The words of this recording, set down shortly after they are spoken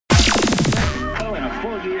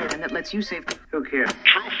here. And that lets you save. Who cares?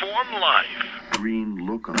 True Form Life. Green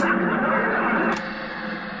lookum.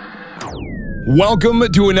 Welcome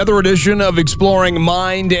to another edition of Exploring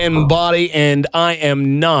Mind and Body, and I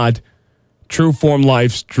am not True Form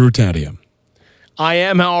Life's Drew Tadia. I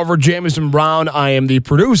am, however, Jameson Brown. I am the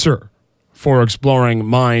producer for Exploring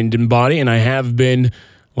Mind and Body, and I have been,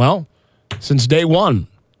 well, since day one.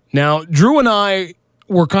 Now, Drew and I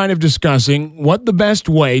were kind of discussing what the best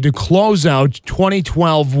way to close out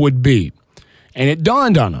 2012 would be, and it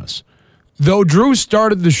dawned on us. Though Drew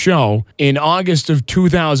started the show in August of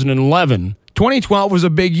 2011, 2012 was a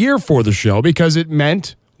big year for the show because it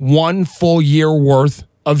meant one full year worth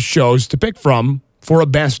of shows to pick from for a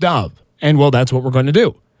best of. And, well, that's what we're going to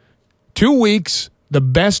do. 2 weeks, the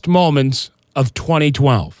best moments of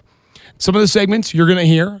 2012. Some of the segments you're going to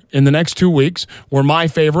hear in the next 2 weeks were my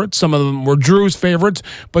favorites. Some of them were Drew's favorites.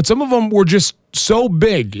 But some of them were just so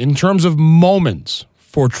big in terms of moments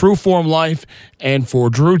for True Form Life and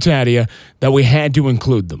for Drew Tadia that we had to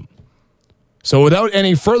include them. So without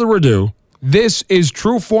any further ado, this is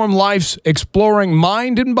True Form Life's Exploring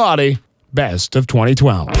Mind and Body Best of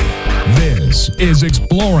 2012. This is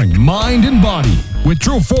Exploring Mind and Body with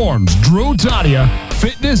True Form's Drew Tadia,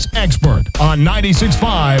 fitness expert on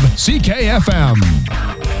 96.5 CKFM.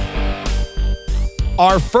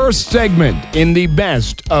 Our first segment in the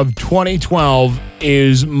Best of 2012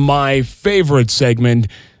 is my favorite segment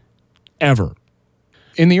ever.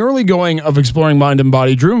 In the early going of Exploring Mind and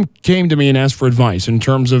Body, Drew came to me and asked for advice in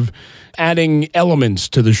terms of adding elements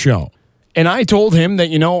to the show. And I told him that,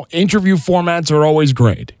 interview formats are always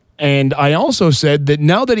great. And I also said that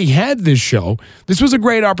now that he had this show, this was a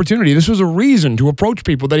great opportunity. This was a reason to approach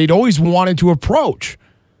people that he'd always wanted to approach.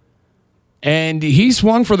 And he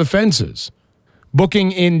swung for the fences,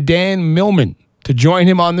 booking in Dan Millman to join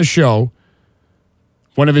him on the show,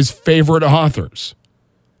 one of his favorite authors.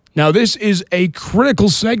 Now, this is a critical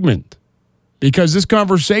segment because this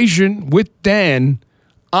conversation with Dan,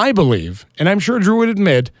 I believe, and I'm sure Drew would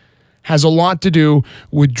admit, has a lot to do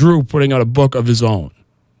with Drew putting out a book of his own.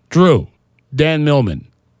 Drew, Dan Millman,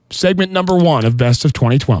 segment number 1 of Best of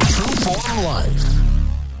 2012. True Form Life.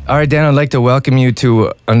 All right, Dan, I'd like to welcome you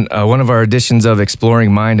to one of our editions of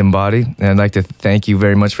Exploring Mind and Body, and I'd like to thank you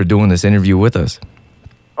very much for doing this interview with us.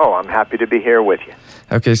 Oh, I'm happy to be here with you.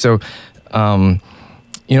 Okay, so,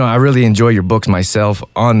 I really enjoy your books myself.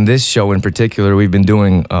 On this show in particular, we've been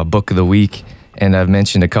doing Book of the Week, and I've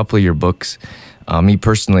mentioned a couple of your books. Me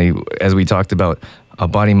personally, as we talked about,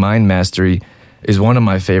 Body Mind Mastery is one of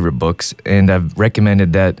my favorite books, and I've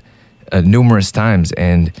recommended that numerous times.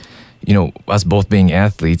 And, us both being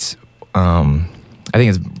athletes, I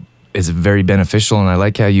think it's very beneficial, and I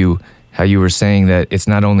like how you were saying that it's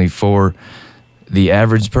not only for the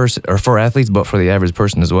average person, or for athletes, but for the average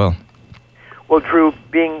person as well. Well, Drew,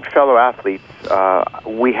 being fellow athletes,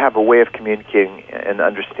 we have a way of communicating and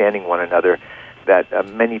understanding one another that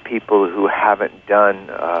many people who haven't done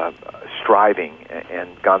striving and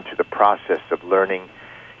gone through the process of learning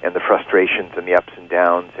and the frustrations and the ups and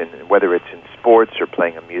downs, and whether it's in sports or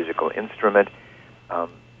playing a musical instrument,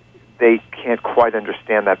 they can't quite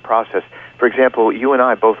understand that process. For example, you and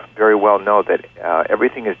I both very well know that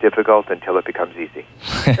everything is difficult until it becomes easy.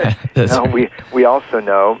 We also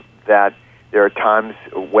know that there are times,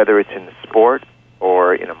 whether it's in sport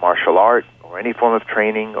or in a martial art or any form of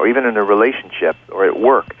training or even in a relationship or at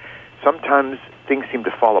work, sometimes things seem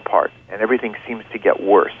to fall apart and everything seems to get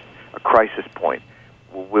worse, a crisis point.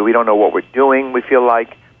 We don't know what we're doing, we feel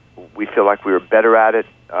like we were better at it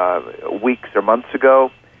weeks or months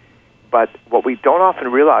ago. But what we don't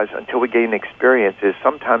often realize until we gain experience is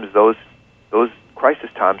sometimes those crisis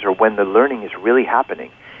times are when the learning is really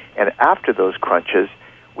happening. And after those crunches,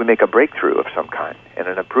 we make a breakthrough of some kind and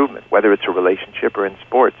an improvement, whether it's a relationship or in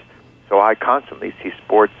sports. So I constantly see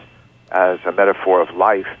sports as a metaphor of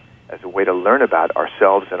life, as a way to learn about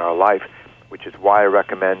ourselves and our life, which is why I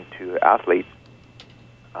recommend to athletes,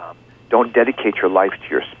 don't dedicate your life to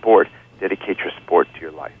your sport, dedicate your sport to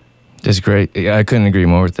your life. That's great. I couldn't agree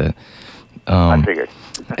more with that. I figured.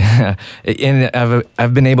 And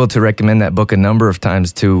I've been able to recommend that book a number of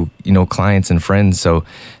times to clients and friends, so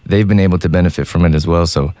they've been able to benefit from it as well.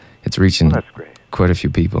 So it's reaching quite a few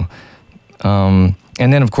people. And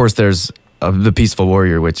then of course there's The Peaceful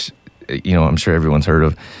Warrior, which I'm sure everyone's heard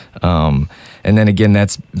of. And then again,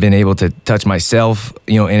 that's been able to touch myself,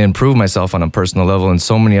 and improve myself on a personal level, and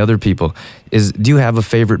so many other people. Do you have a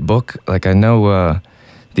favorite book? Like I know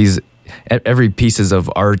every pieces of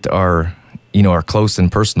art are close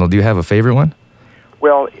and personal. Do you have a favorite one?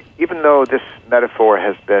 Well, even though this metaphor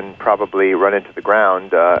has been probably run into the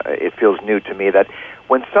ground, it feels new to me that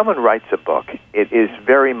when someone writes a book, it is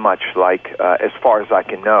very much like, as far as I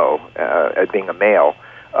can know, as being a male,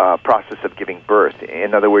 process of giving birth.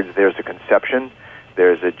 In other words, there's a conception,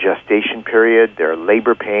 there's a gestation period, there are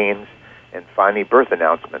labor pains, and finally birth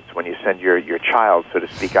announcements when you send your child, so to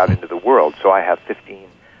speak, out into the world. So I have 15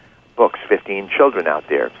 books, 15 children out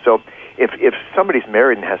there. So if somebody's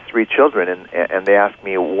married and has 3 children and they ask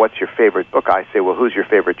me, what's your favorite book, I say, well, who's your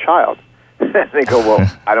favorite child? And they go,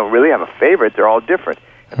 well, I don't really have a favorite. They're all different.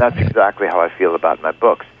 And that's exactly how I feel about my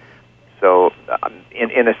books. So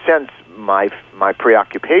in a sense, my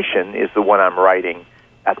preoccupation is the one I'm writing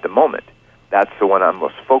at the moment. That's the one I'm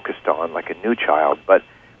most focused on, like a new child. But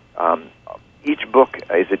each book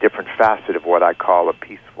is a different facet of what I call a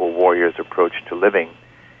peaceful warrior's approach to living.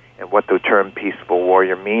 And what the term peaceful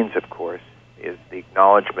warrior means, of course, is the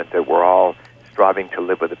acknowledgement that we're all striving to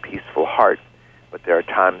live with a peaceful heart. But there are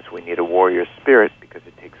times we need a warrior spirit because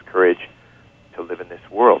it takes courage to live in this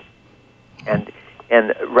world.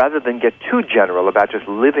 And rather than get too general about just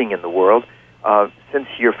living in the world, since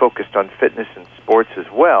you're focused on fitness and sports as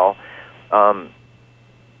well,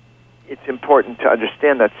 it's important to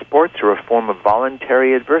understand that sports are a form of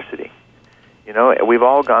voluntary adversity. You know, we've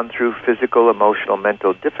all gone through physical, emotional,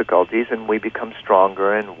 mental difficulties, and we become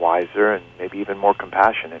stronger and wiser and maybe even more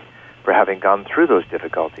compassionate for having gone through those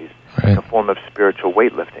difficulties. Right. It's a form of spiritual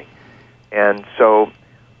weightlifting. And so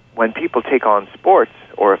when people take on sports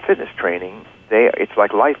or a fitness training, it's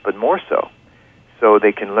like life, but more so. So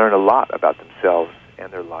they can learn a lot about themselves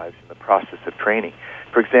and their lives in the process of training.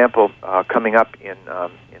 For example, coming up in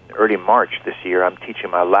early March this year, I'm teaching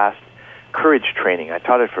my last courage training. I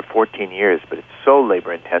taught it for 14 years, but it's so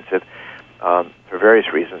labor-intensive. For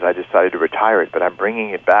various reasons, I decided to retire it, but I'm bringing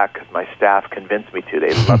it back because my staff convinced me to.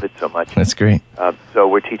 They love it so much. That's great. So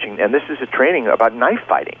we're teaching, and this is a training about knife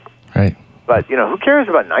fighting. Right. But, you know, who cares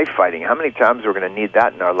about knife fighting? How many times we're going to need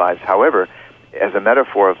that in our lives? However, as a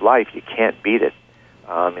metaphor of life, you can't beat it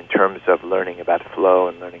in terms of learning about flow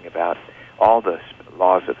and learning about all the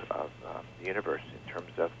laws of the universe in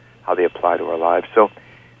terms of how they apply to our lives. So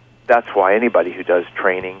that's why anybody who does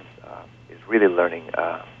training is really learning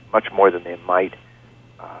much more than they might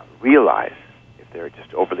realize if they're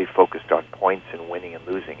just overly focused on points and winning and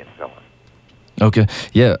losing and so on. Okay.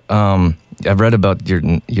 Yeah. I've read about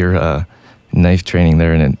your knife training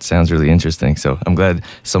there, and it sounds really interesting. So I'm glad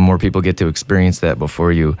some more people get to experience that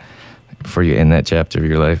before you end that chapter of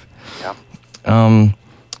your life. Yeah.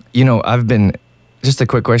 You know, I've been just a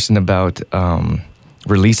quick question about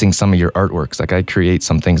releasing some of your artworks. Like, I create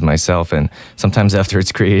some things myself, and sometimes after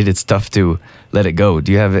it's created, it's tough to let it go.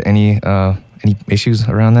 Do you have any issues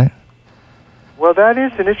around that? Well, that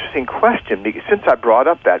is an interesting question, because since I brought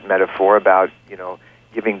up that metaphor about, you know,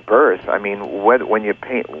 giving birth, I mean, when you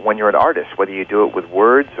paint, when you're an artist, whether you do it with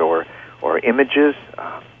words or images,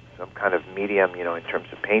 some kind of medium, you know, in terms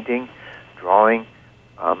of painting, drawing,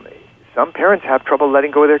 some parents have trouble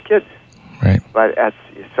letting go of their kids. Right. But at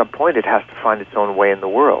some point, it has to find its own way in the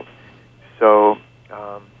world. So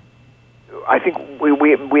I think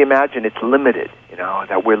we imagine it's limited, you know,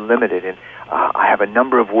 that we're limited, and I have a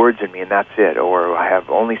number of words in me, and that's it, or I have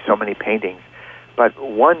only so many paintings. But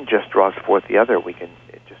one just draws forth the other.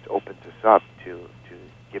 It just opens us up to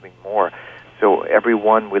giving more. So every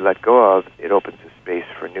one we let go of, it opens a space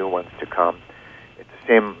for new ones to come. It's the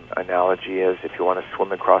same analogy as if you want to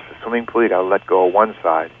swim across a swimming pool, you got to let go of one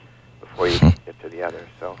side before you can get to the other.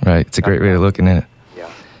 So right, it's a great way of looking at it.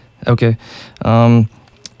 Yeah. Okay,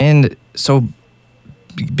 and so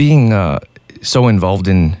being so involved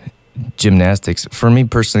in gymnastics, for me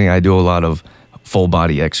personally, I do a lot of full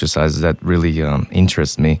body exercises that really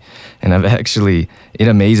interest me, and it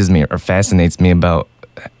amazes me or fascinates me about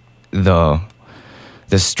the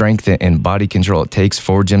strength and body control it takes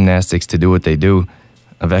for gymnastics to do what they do.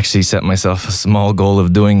 I've actually set myself a small goal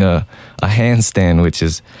of doing a handstand, which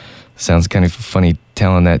sounds kind of funny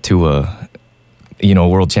telling that to a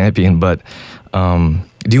world champion. But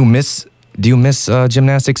do you miss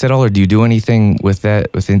gymnastics at all, or do you do anything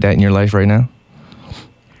within that in your life right now?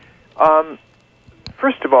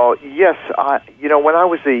 First of all, yes. When I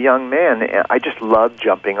was a young man, I just loved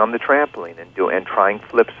jumping on the trampoline and trying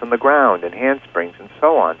flips on the ground and handsprings and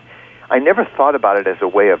so on. I never thought about it as a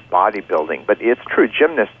way of bodybuilding, but it's true.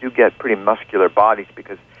 Gymnasts do get pretty muscular bodies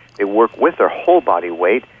because they work with their whole body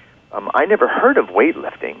weight. I never heard of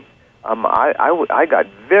weightlifting. I got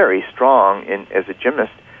very strong as a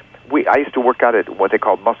gymnast. I used to work out at what they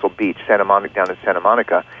call Muscle Beach, down in Santa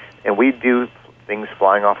Monica, and we do things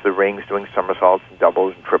flying off the rings, doing somersaults and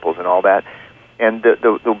doubles and triples and all that. And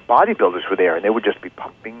the bodybuilders were there, and they would just be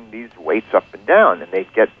pumping these weights up and down, and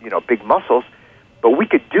they'd get big muscles. But we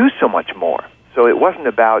could do so much more. So it wasn't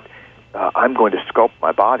about, I'm going to sculpt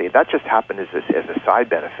my body. That just happened as a side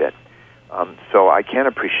benefit. So I can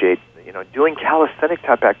appreciate, doing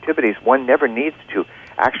calisthenic-type activities, one never needs to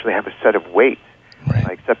actually have a set of weights,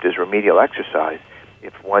 except as remedial exercise.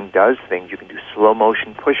 If one does things, you can do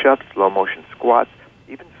slow-motion push-ups, slow-motion squats,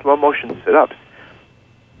 even slow-motion sit-ups.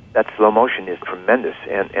 That slow motion is tremendous,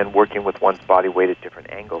 and working with one's body weight at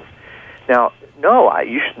different angles. Now, no,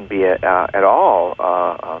 you shouldn't be at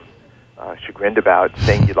all chagrined about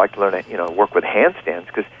saying you'd like to learn, work with handstands,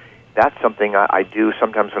 because that's something I do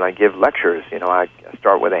sometimes when I give lectures. I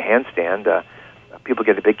start with a handstand. People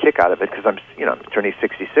get a big kick out of it because I'm turning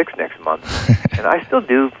 66 next month, and I still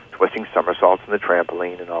do twisting somersaults on the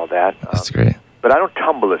trampoline and all that. That's great. But I don't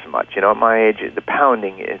tumble as much. At my age, the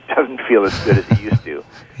pounding, it doesn't feel as good as it used to.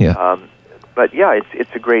 Yeah. But yeah,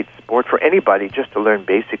 it's a great sport for anybody just to learn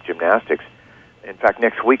basic gymnastics. In fact,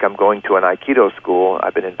 next week I'm going to an Aikido school.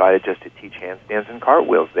 I've been invited just to teach handstands and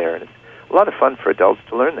cartwheels there, and it's a lot of fun for adults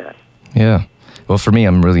to learn that. Yeah. Well, for me,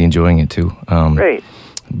 I'm really enjoying it too. Great.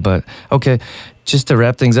 But, okay, just to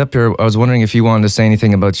wrap things up here, I was wondering if you wanted to say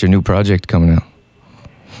anything about your new project coming out.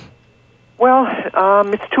 Well,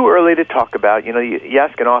 it's too early to talk about. You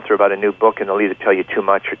ask an author about a new book, and they'll either tell you too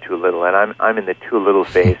much or too little, and I'm in the too little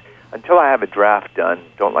phase. Until I have a draft done,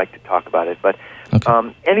 don't like to talk about it. But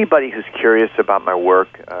anybody who's curious about my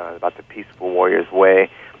work, about the Peaceful Warrior's Way,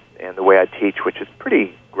 and the way I teach, which is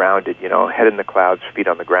pretty grounded, head in the clouds, feet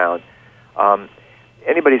on the ground.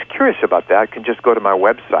 Anybody who's curious about that can just go to my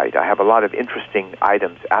website. I have a lot of interesting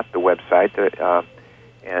items at the website,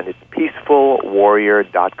 and it's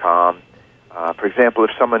peacefulwarrior.com. For example,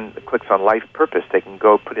 if someone clicks on Life Purpose, they can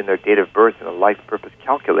go put in their date of birth in a Life Purpose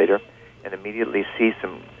calculator and immediately see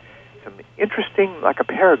some interesting, like a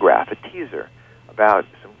paragraph, a teaser, about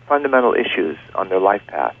some fundamental issues on their life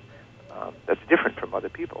path that's different from other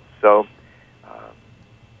people. So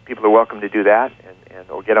people are welcome to do that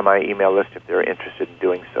or get on my email list if they're interested in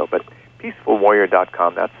doing so. But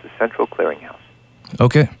peacefulwarrior.com, that's the central clearinghouse.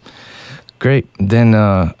 Okay. Great. Then,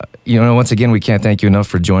 once again, we can't thank you enough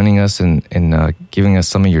for joining us and giving us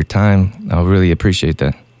some of your time. I really appreciate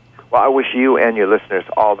that. Well, I wish you and your listeners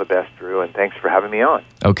all the best, Drew, and thanks for having me on.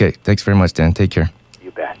 Okay. Thanks very much, Dan. Take care.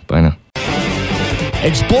 You bet. Bye now.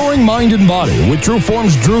 Exploring mind and body with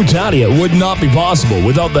Trueform's Drew Tadia would not be possible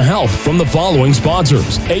without the help from the following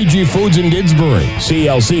sponsors: AG Foods in Didsbury,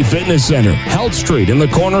 CLC Fitness Center, Health Street in the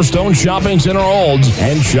Cornerstone Shopping Center Olds,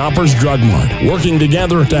 and Shoppers Drug Mart, working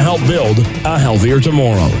together to help build a healthier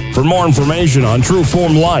tomorrow. For more information on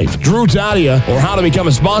Trueform Life, Drew Tadia, or how to become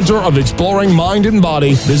a sponsor of Exploring Mind and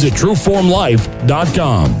Body, visit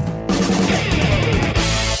trueformlife.com.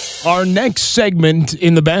 Our next segment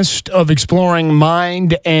in the Best of Exploring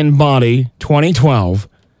Mind and Body 2012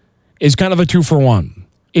 is kind of a 2-for-1.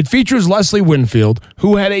 It features Leslie Winfield,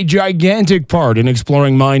 who had a gigantic part in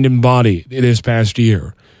exploring mind and body this past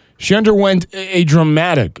year. She underwent a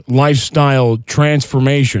dramatic lifestyle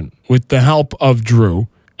transformation with the help of Drew.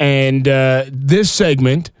 And this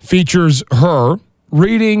segment features her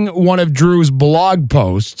reading one of Drew's blog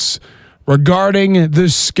posts regarding the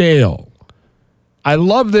scale. I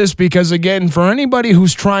love this because, again, for anybody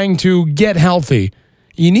who's trying to get healthy,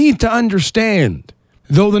 you need to understand,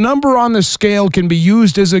 though the number on the scale can be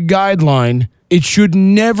used as a guideline, it should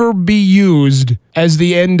never be used as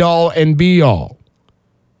the end-all and be-all.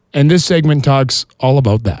 And this segment talks all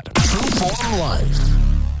about that. Trueform Life.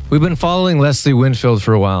 We've been following Leslie Winfield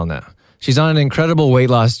for a while now. She's on an incredible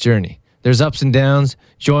weight loss journey. There's ups and downs,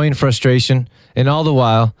 joy and frustration, and all the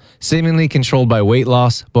while, seemingly controlled by weight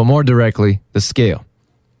loss, but more directly, the scale.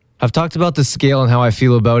 I've talked about the scale and how I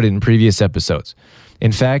feel about it in previous episodes.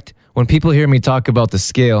 In fact, when people hear me talk about the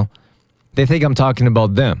scale, they think I'm talking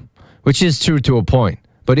about them, which is true to a point,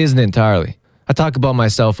 but isn't entirely. I talk about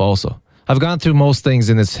myself also. I've gone through most things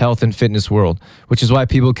in this health and fitness world, which is why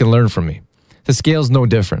people can learn from me. The scale's no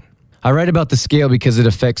different. I write about the scale because it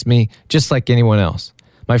affects me just like anyone else.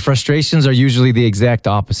 My frustrations are usually the exact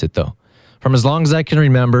opposite, though. From as long as I can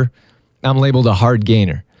remember, I'm labeled a hard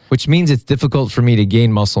gainer, which means it's difficult for me to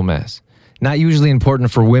gain muscle mass. Not usually important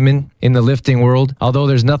for women in the lifting world, although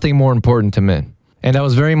there's nothing more important to men. And I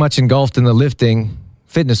was very much engulfed in the lifting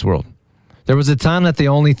fitness world. There was a time that the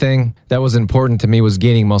only thing that was important to me was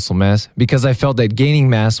gaining muscle mass because I felt that gaining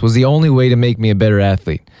mass was the only way to make me a better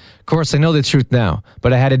athlete. Of course, I know the truth now,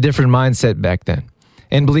 but I had a different mindset back then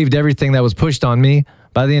and believed everything that was pushed on me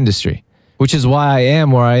by the industry, which is why I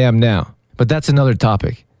am where I am now. But that's another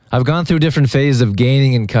topic. I've gone through different phases of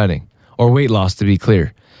gaining and cutting, or weight loss to be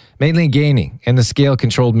clear. Mainly gaining, and the scale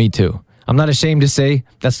controlled me too. I'm not ashamed to say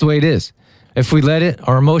that's the way it is. If we let it,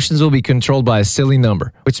 our emotions will be controlled by a silly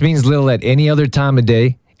number, which means little at any other time of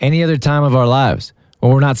day, any other time of our lives,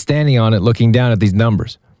 when we're not standing on it looking down at these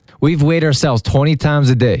numbers. We've weighed ourselves 20 times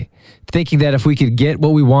a day, thinking that if we could get what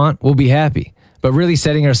we want, we'll be happy, but really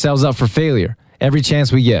setting ourselves up for failure every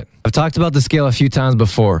chance we get. I've talked about the scale a few times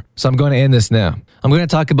before, so I'm going to end this now. I'm going to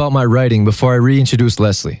talk about my writing before I reintroduce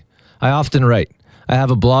Leslie. I often write. I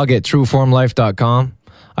have a blog at trueformlife.com.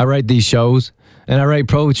 I write these shows, and I write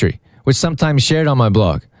poetry, which sometimes shared on my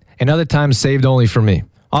blog, and other times saved only for me.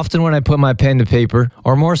 Often when I put my pen to paper,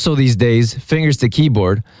 or more so these days, fingers to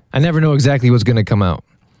keyboard, I never know exactly what's going to come out.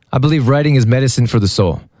 I believe writing is medicine for the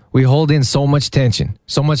soul. We hold in so much tension,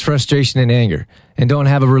 so much frustration and anger, and don't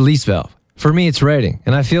have a release valve. For me, it's writing,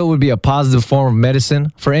 and I feel it would be a positive form of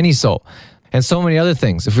medicine for any soul, and so many other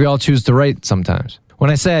things if we all choose to write sometimes. When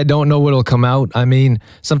I say I don't know what'll come out, I mean,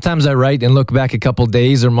 sometimes I write and look back a couple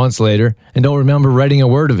days or months later and don't remember writing a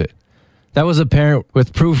word of it. That was apparent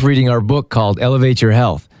with proofreading our book called Elevate Your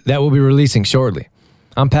Health that we'll be releasing shortly.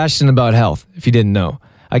 I'm passionate about health, if you didn't know.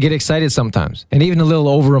 I get excited sometimes, and even a little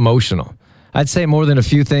over-emotional. I'd say more than a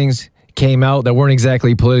few things came out that weren't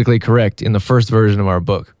exactly politically correct in the first version of our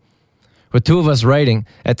book. With two of us writing,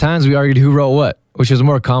 at times we argued who wrote what, which was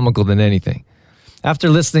more comical than anything. After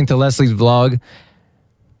listening to Leslie's vlog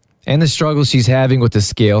and the struggle she's having with the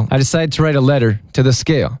scale, I decided to write a letter to the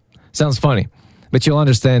scale. Sounds funny, but you'll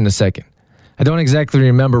understand in a second. I don't exactly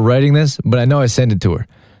remember writing this, but I know I sent it to her.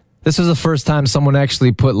 This was the first time someone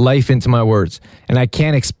actually put life into my words, and I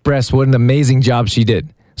can't express what an amazing job she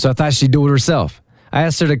did, so I thought she'd do it herself. I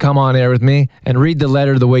asked her to come on air with me and read the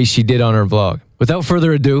letter the way she did on her vlog. Without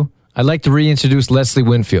further ado, I'd like to reintroduce Leslie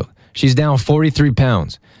Winfield. She's down 43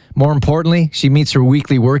 pounds. More importantly, she meets her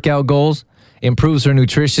weekly workout goals, improves her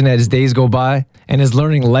nutrition as days go by, and is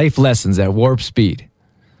learning life lessons at warp speed.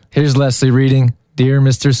 Here's Leslie reading Dear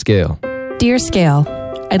Mr. Scale. Dear Scale,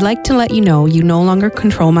 I'd like to let you know you no longer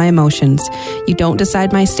control my emotions. You don't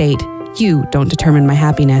decide my state. You don't determine my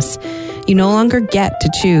happiness. You no longer get to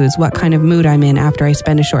choose what kind of mood I'm in after I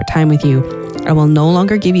spend a short time with you. I will no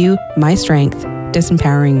longer give you my strength,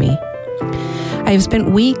 disempowering me. I have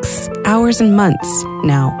spent weeks, hours, and months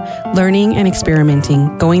now learning and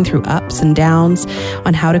experimenting, going through ups and downs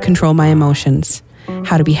on how to control my emotions,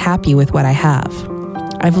 how to be happy with what I have.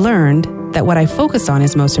 I've learned that what I focus on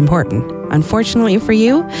is most important. Unfortunately for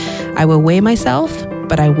you, I will weigh myself,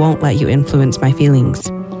 but I won't let you influence my feelings.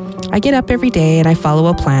 I get up every day and I follow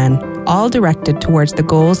a plan, all directed towards the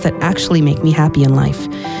goals that actually make me happy in life.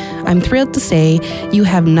 I'm thrilled to say you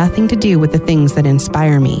have nothing to do with the things that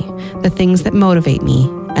inspire me, the things that motivate me,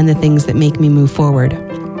 and the things that make me move forward.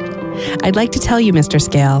 I'd like to tell you, Mr.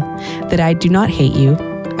 Scale, that I do not hate you.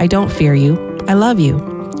 I don't fear you. I love you.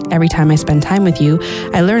 Every time I spend time with you,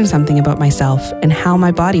 I learn something about myself and how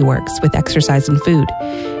my body works with exercise and food.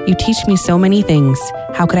 You teach me so many things.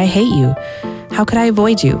 How could I hate you? How could I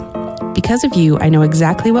avoid you? Because of you, I know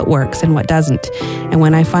exactly what works and what doesn't. And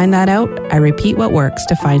when I find that out, I repeat what works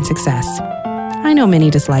to find success. I know many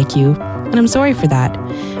dislike you, and I'm sorry for that.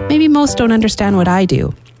 Maybe most don't understand what I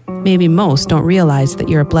do. Maybe most don't realize that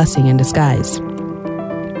you're a blessing in disguise.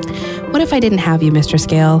 What if I didn't have you, Mr.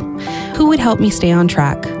 Scale? Who would help me stay on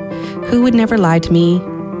track? Who would never lie to me?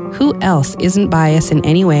 Who else isn't biased in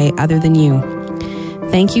any way other than you?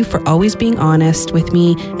 Thank you for always being honest with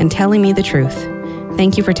me and telling me the truth.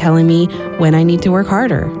 Thank you for telling me when I need to work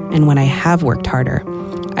harder and when I have worked harder.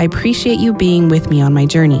 I appreciate you being with me on my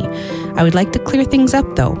journey. I would like to clear things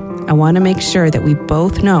up though. I want to make sure that we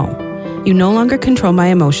both know. You no longer control my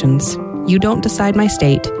emotions. You don't decide my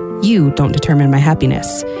state. You don't determine my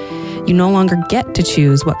happiness. You no longer get to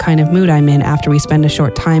choose what kind of mood I'm in after we spend a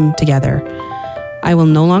short time together. I will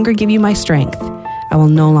no longer give you my strength. I will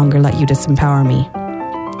no longer let you disempower me.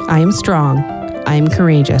 I am strong. I am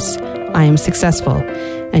courageous. I am successful.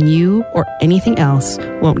 And you or anything else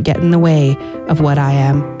won't get in the way of what I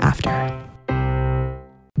am after.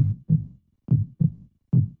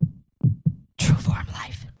 True Form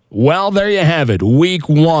Life. Well, there you have it. Week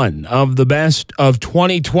 1 of the best of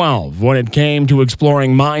 2012 when it came to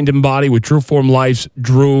exploring mind and body with True Form Life's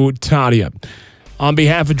Drew Tadia. On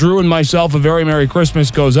behalf of Drew and myself, a very Merry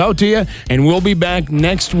Christmas goes out to you, and we'll be back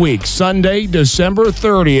next week, Sunday, December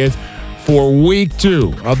 30th, for Week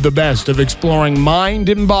 2 of the best of exploring mind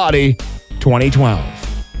and body 2012.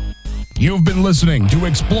 You've been listening to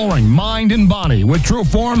Exploring Mind and Body with True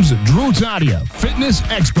Form's Drew Tadia, fitness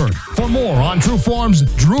expert. For more on True Form's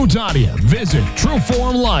Drew Tadia, visit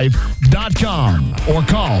trueformlife.com or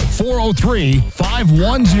call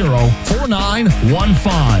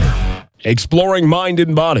 403-510-4915. Exploring mind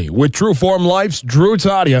and body with Trueform Life's Drew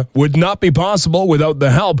Tadia would not be possible without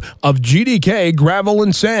the help of GDK Gravel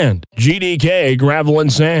and Sand. GDK Gravel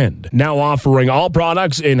and Sand, now offering all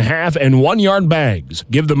products in 1/2 and 1 yard bags.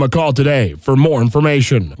 Give them a call today for more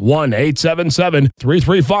information.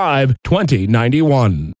 1-877-335-2091.